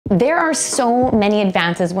There are so many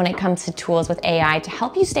advances when it comes to tools with AI to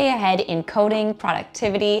help you stay ahead in coding,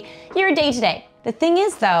 productivity, your day-to-day. The thing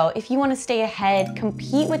is though, if you want to stay ahead,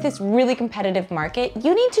 compete with this really competitive market,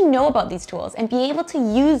 you need to know about these tools and be able to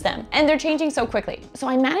use them. And they're changing so quickly. So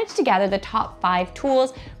I managed to gather the top 5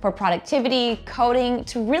 tools for productivity, coding,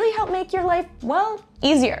 to really help make your life, well,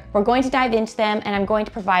 easier. We're going to dive into them and I'm going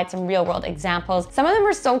to provide some real world examples. Some of them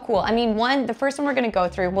are so cool. I mean, the first one we're gonna go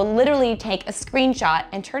through will literally take a screenshot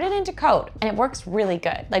and turn it into code, and it works really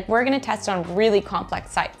good. Like, we're gonna test it on really complex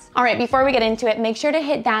sites. All right, before we get into it, make sure to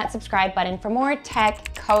hit that subscribe button for more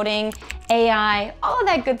tech, coding, AI, all of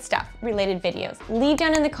that good stuff, related videos. Leave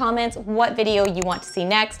down in the comments what video you want to see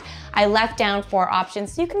next. I left down 4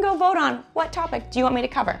 options so you can go vote on what topic do you want me to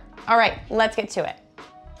cover. All right, let's get to it.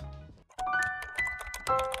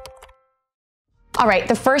 All right,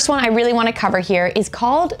 the first one I really want to cover here is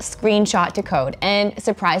called Screenshot to Code. And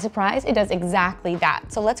surprise, surprise, it does exactly that.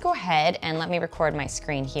 So let's go ahead and let me record my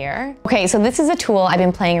screen here. Okay, so this is a tool I've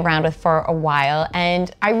been playing around with for a while,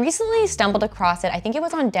 and I recently stumbled across it. I think it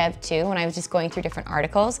was on Dev2 when I was just going through different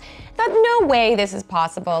articles. Thought, no way this is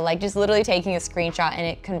possible. Like, just literally taking a screenshot and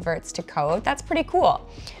it converts to code. That's pretty cool.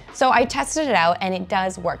 So I tested it out and it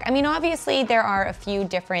does work. I mean, obviously there are a few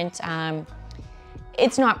different,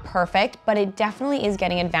 it's not perfect, but it definitely is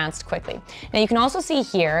getting advanced quickly. Now you can also see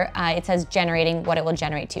here, it says generating what it will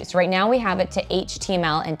generate to. So right now we have it to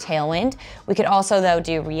HTML and Tailwind. We could also though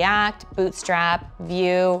do React, Bootstrap,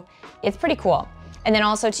 Vue. It's pretty cool. And then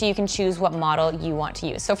also too, you can choose what model you want to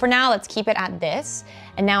use. So for now, let's keep it at this.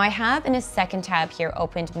 And now I have in a second tab here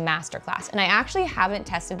opened Masterclass. And I actually haven't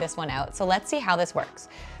tested this one out. So let's see how this works.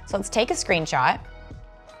 So let's take a screenshot.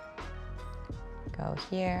 Go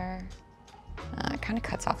here. It kind of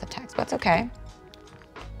cuts off the text, but it's okay.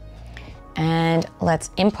 And let's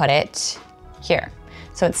input it here.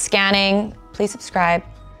 So it's scanning. Please subscribe.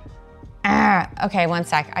 Okay, one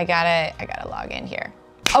sec. I gotta log in here.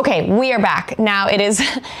 Okay, we are back. Now it is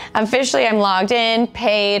officially, I'm logged in,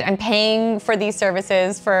 paid. I'm paying for these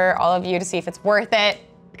services for all of you to see if it's worth it,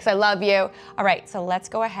 because I love you. All right, so let's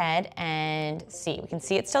go ahead and see. We can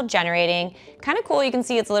see it's still generating. Kind of cool, you can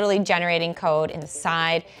see it's literally generating code in the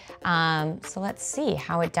side. So let's see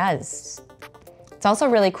how it does. It's also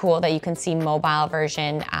really cool that you can see mobile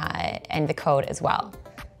version and the code as well.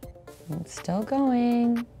 It's still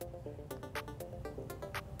going.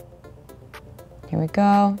 Here we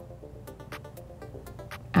go.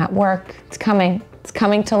 At work, it's coming. It's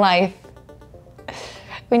coming to life.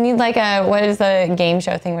 We need like a, what is the game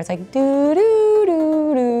show thing where it's like doo doo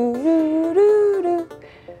doo doo doo doo doo.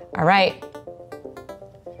 All right.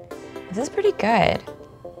 This is pretty good.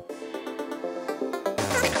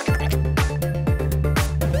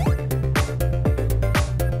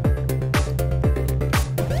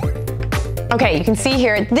 Okay, you can see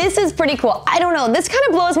here, this is pretty cool. I don't know, this kind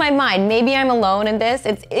of blows my mind. Maybe I'm alone in this.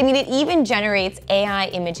 I mean, it even generates AI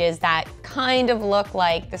images that kind of look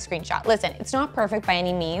like the screenshot. Listen, it's not perfect by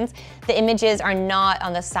any means. The images are not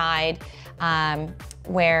on the side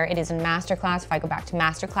where it is in Masterclass. If I go back to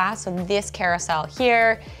Masterclass, so this carousel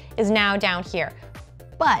here is now down here.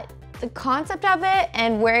 But the concept of it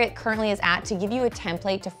and where it currently is at to give you a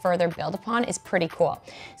template to further build upon is pretty cool.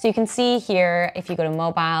 So you can see here, if you go to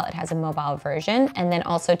mobile, it has a mobile version. And then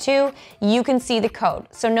also too, you can see the code.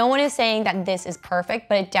 So no one is saying that this is perfect,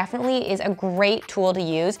 but it definitely is a great tool to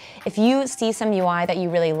use if you see some UI that you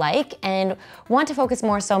really like and want to focus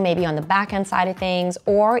more so maybe on the back-end side of things,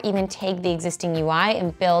 or even take the existing UI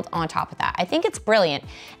and build on top of that. I think it's brilliant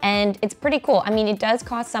and it's pretty cool. I mean, it does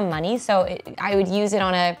cost some money, so I would use it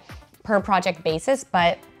on a per project basis,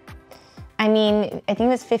 but I mean, I think it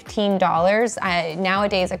was $15.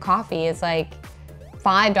 Nowadays a coffee is like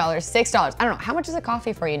 $5, $6. I don't know, how much is a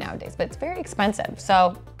coffee for you nowadays, but it's very expensive,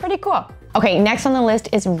 so pretty cool. Okay, next on the list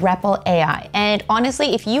is Repple AI. And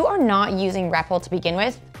honestly, if you are not using Repple to begin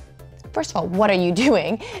with, first of all, what are you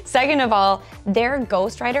doing? Second of all, their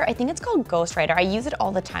Ghostwriter, I think it's called Ghostwriter. I use it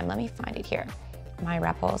all the time. Let me find it here. My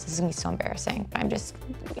Repples, this is gonna be so embarrassing, but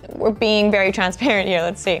we're being very transparent here,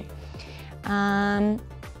 let's see.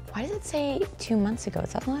 Why does it say 2 months ago?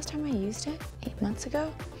 Is that the last time I used it? 8 months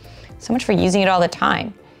ago? So much for using it all the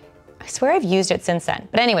time. I swear I've used it since then.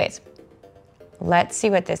 But anyways, let's see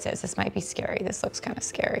what this is. This might be scary. This looks kind of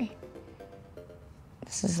scary.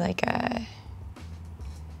 This is like a,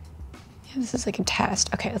 yeah, this is like a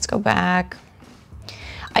test. Okay, let's go back.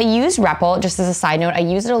 I use Repple, just as a side note, I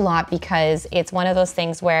use it a lot because it's one of those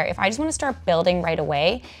things where if I just want to start building right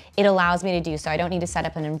away, it allows me to do so. I don't need to set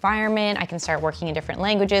up an environment. I can start working in different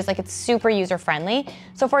languages. Like, it's super user-friendly.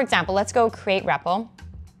 So for example, let's go create Repple,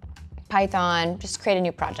 Python, just create a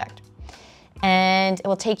new project. and it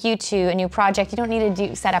will take you to a new project. You don't need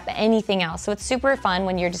to set up anything else. So it's super fun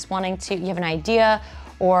when you're just wanting to, you have an idea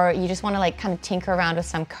or you just want to like kind of tinker around with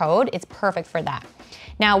some code. It's perfect for that.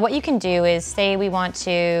 Now what you can do is say we want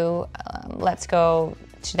to, let's go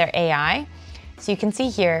to their AI. So you can see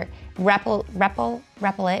here, Repple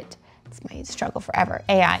it. It's my struggle forever.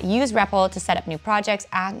 AI, use Repple to set up new projects,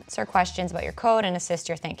 answer questions about your code, and assist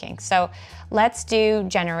your thinking. So let's do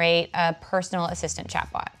generate a personal assistant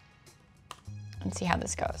chatbot and see how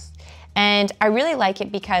this goes. And I really like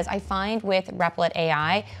it because I find with Repple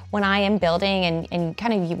AI, when I am building and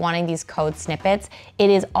kind of wanting these code snippets, it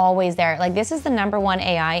is always there. Like this is the #1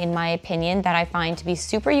 AI in my opinion that I find to be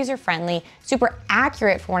super user-friendly, super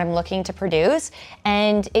accurate for what I'm looking to produce.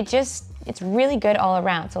 And it's really good all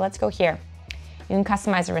around. So let's go here. You can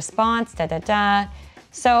customize a response,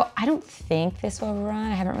 So I don't think this will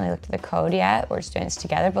run. I haven't really looked at the code yet. We're just doing this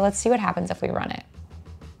together, but let's see what happens if we run it.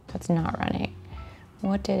 So it's not running.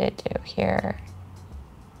 What did it do here?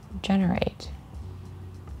 Generate.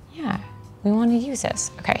 Yeah, we want to use this.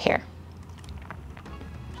 Okay, here.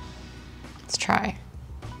 Let's try.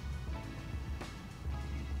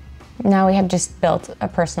 Now we have just built a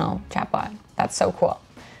personal chatbot. That's so cool.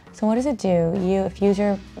 So what does it do? If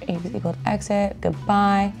user equal to exit,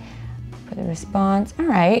 goodbye, for the response. All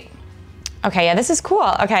right. Okay, yeah, this is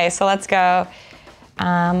cool. Okay, so let's go.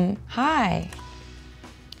 Hi.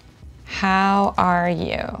 How are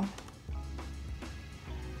you?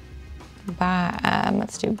 Bye.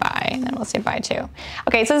 Let's do bye, and then we'll say bye too.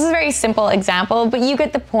 Okay, so this is a very simple example, but you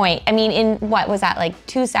get the point. I mean, in what was that, like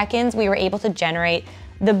 2 seconds, we were able to generate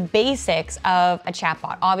the basics of a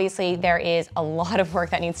chatbot. Obviously, there is a lot of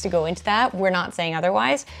work that needs to go into that. We're not saying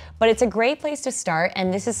otherwise, but it's a great place to start,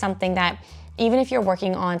 and this is something that even if you're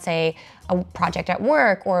working on, say, a project at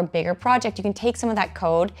work or a bigger project, you can take some of that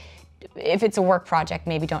code. If it's a work project,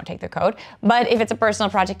 maybe don't take the code. But if it's a personal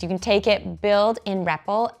project, you can take it, build in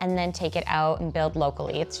Repple, and then take it out and build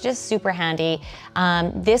locally. It's just super handy.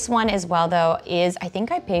 This one as well, though, is, I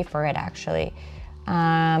think I pay for it actually.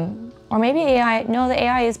 Or maybe AI, no, the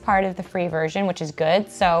AI is part of the free version, which is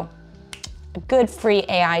good. So a good free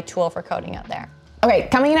AI tool for coding out there. Okay,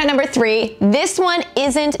 coming in at #3, this one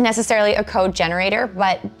isn't necessarily a code generator,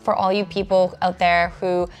 but for all you people out there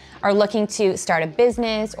who are looking to start a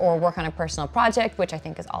business or work on a personal project, which I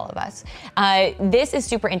think is all of us, this is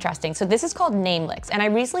super interesting. So this is called Namelix, and I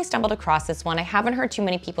recently stumbled across this one. I haven't heard too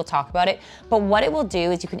many people talk about it, but what it will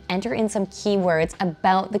do is you can enter in some keywords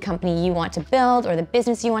about the company you want to build or the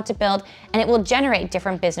business you want to build, and it will generate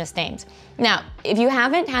different business names. Now, if you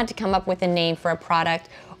haven't had to come up with a name for a product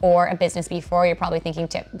or a business before, you're probably thinking,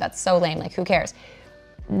 Tiff, that's so lame, like who cares?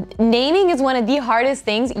 Naming is one of the hardest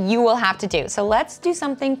things you will have to do. So let's do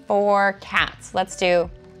something for cats. Let's do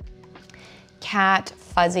cat,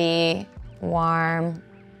 fuzzy, warm,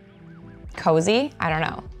 cozy. I don't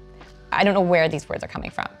know. I don't know where these words are coming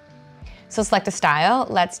from. So select a style.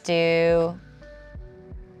 Let's just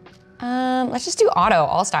do auto,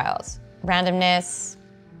 all styles. Randomness,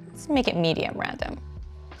 let's make it medium random.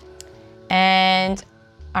 And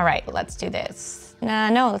all right, let's do this.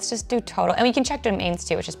 No, let's just do total. And we can check domains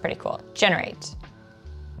too, which is pretty cool. Generate.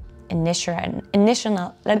 Initial,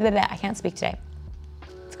 blah, blah, blah. I can't speak today.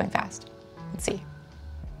 It's going fast. Let's see.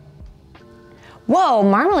 Whoa,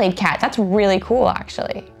 marmalade cat. That's really cool,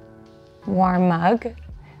 actually. Warm mug.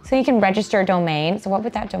 So you can register a domain. So what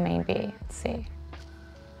would that domain be? Let's see.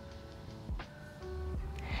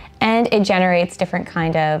 And it generates different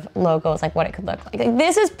kind of logos, like what it could look like.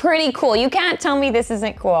 This is pretty cool. You can't tell me this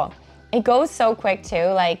isn't cool. It goes so quick too.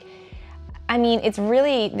 Like, I mean, it's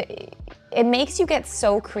really, it makes you get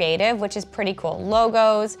so creative, which is pretty cool.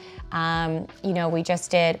 Logos, you know, we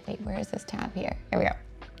just did, wait, where is this tab here? Here we go.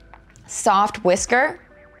 Soft whisker,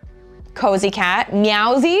 cozy cat,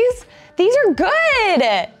 meowsies. These are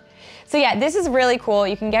good. So yeah, this is really cool.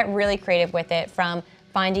 You can get really creative with it, from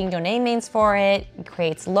finding domain names for it,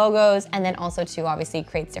 creates logos, and then also too, obviously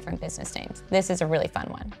creates different business names. This is a really fun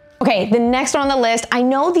one. Okay, the next one on the list, I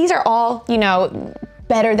know these are all, you know,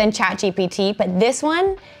 better than ChatGPT, but this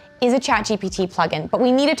one is a ChatGPT plugin, but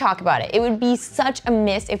we need to talk about it. It would be such a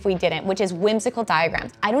miss if we didn't, which is Whimsical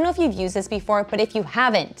Diagrams. I don't know if you've used this before, but if you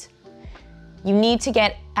haven't, you need to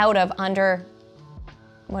get out of under,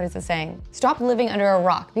 what is it saying? Stop living under a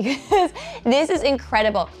rock, because this is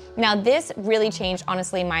incredible. Now this really changed,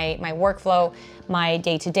 honestly, my workflow, my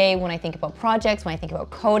day-to-day when I think about projects, when I think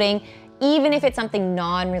about coding. Even if it's something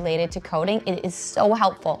non-related to coding, it is so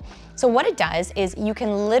helpful. So what it does is you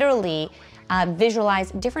can literally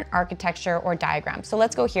visualize different architecture or diagrams. So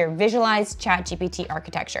let's go here, visualize ChatGPT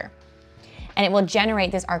architecture. and it will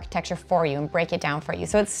generate this architecture for you and break it down for you.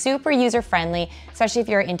 So it's super user-friendly, especially if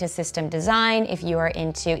you're into system design, if you are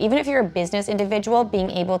into, even if you're a business individual, being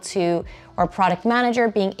able to, or product manager,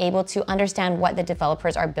 being able to understand what the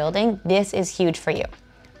developers are building, this is huge for you.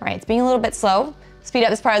 All right, it's being a little bit slow. Speed up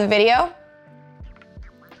this part of the video.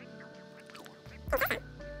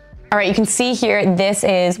 All right, you can see here, this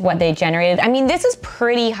is what they generated. I mean, this is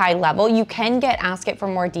pretty high level. You can ask it for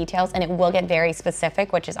more details and it will get very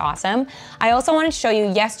specific, which is awesome. I also wanted to show you,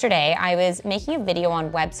 yesterday, I was making a video on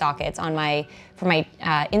WebSockets for my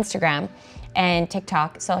Instagram and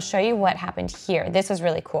TikTok. So I'll show you what happened here. This was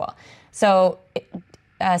really cool. So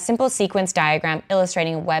a simple sequence diagram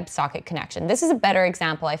illustrating a WebSocket connection. This is a better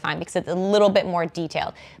example, I find, because it's a little bit more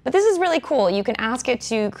detailed. But this is really cool. You can ask it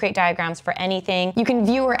to create diagrams for anything. You can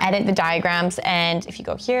view or edit the diagrams, and if you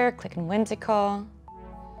go here, click on Whimsical,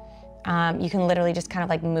 you can literally just kind of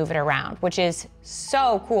like move it around, which is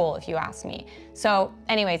so cool if you ask me. So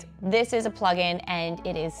anyways, this is a plugin and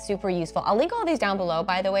it is super useful. I'll link all these down below,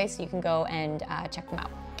 by the way, so you can go and check them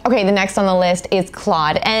out. Okay, the next on the list is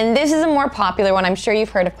Claude, and this is a more popular one. I'm sure you've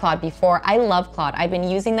heard of Claude before. I love Claude. I've been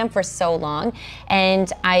using them for so long,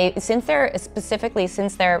 and since their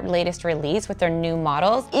latest release with their new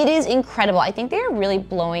models, it is incredible. I think they are really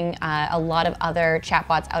blowing a lot of other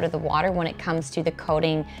chatbots out of the water when it comes to the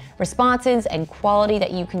coding responses and quality that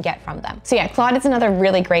you can get from them. So yeah, Claude is another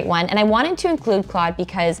really great one, and I wanted to include Claude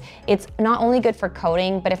because it's not only good for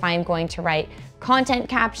coding, but if I'm going to write content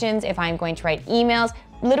captions, if I'm going to write emails,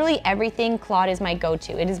 literally everything, Claude is my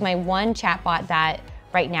go-to. It is my one chatbot that,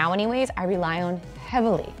 right now anyways, I rely on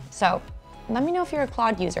heavily. So let me know if you're a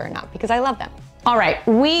Claude user or not, because I love them. All right,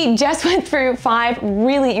 we just went through 5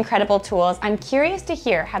 really incredible tools. I'm curious to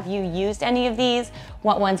hear, have you used any of these?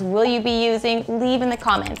 What ones will you be using? Leave in the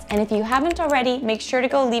comments. And if you haven't already, make sure to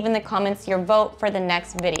go leave in the comments your vote for the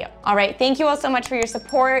next video. All right, thank you all so much for your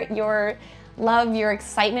support, your love, your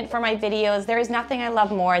excitement for my videos. There is nothing I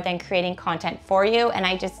love more than creating content for you, and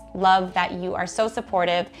I just love that you are so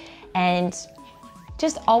supportive and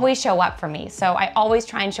just always show up for me. So I always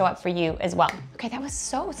try and show up for you as well. Okay, that was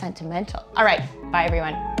so sentimental. All right, bye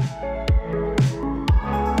everyone.